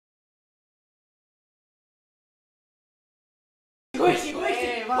Who is she? Who is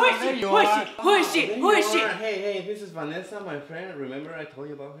she? Who is she? Who is she? Who is she? Who is she? Hey, this is Vanessa, my friend. Remember I told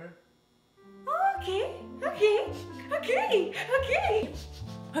you about her? Okay, okay, okay, okay,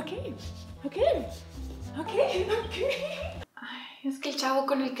 okay, okay, okay, okay. Ay, es que el chavo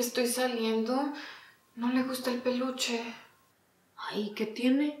con el que estoy saliendo no le gusta el peluche. Ay, ¿qué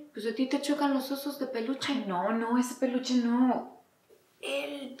tiene? Pues a ti te chocan los osos de peluche. Ay, no, ese peluche no.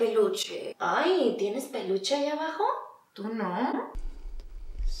 El peluche. Ay, ¿tienes peluche ahí abajo? ¿Tú no?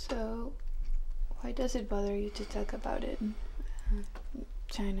 So, why does it bother you to talk about it?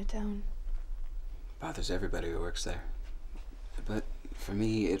 Chinatown. Bothers everybody who works there. But for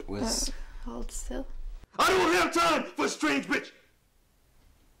me, it was... Hold still. I don't have time for a strange bitch!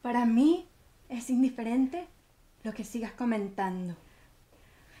 Para mí es indiferente lo que sigas comentando.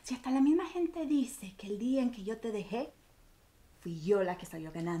 Si hasta la misma gente dice que el día en que yo te dejé, fui yo la que salió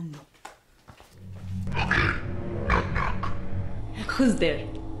ganando. Who's there?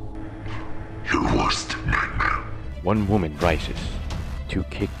 Your worst nightmare. One woman rises to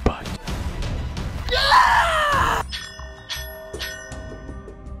kick butt.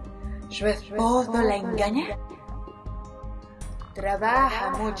 ¿Su esposo la engaña?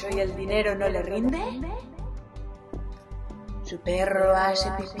 ¿Trabaja mucho y el dinero no le rinde? ¿Su perro hace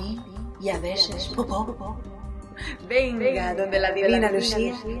pipí y a veces popó? Venga donde la divina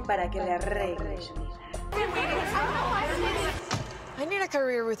Lucía para que le arregle su vida. I need a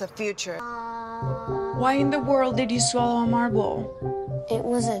career with a future. Why in the world did you swallow a marble? It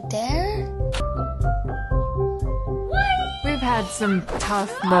was a dare? We've had some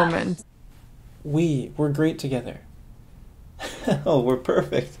tough moments. We're great together. Oh, we're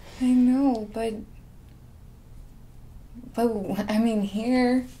perfect. I know, but I mean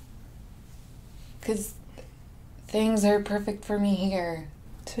here, 'cause things are perfect for me here.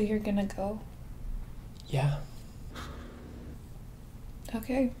 So you're gonna go? Yeah.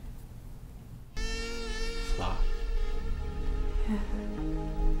 Okay. Flaw. Yeah.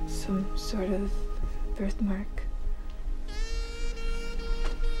 Some sort of birthmark.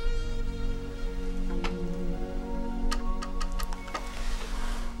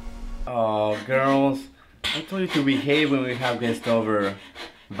 Oh, girls. I told you to behave when we have guests over.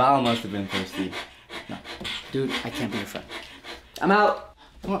 Val must have been thirsty. No, dude, I can't be your friend. I'm out.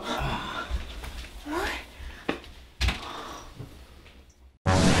 What?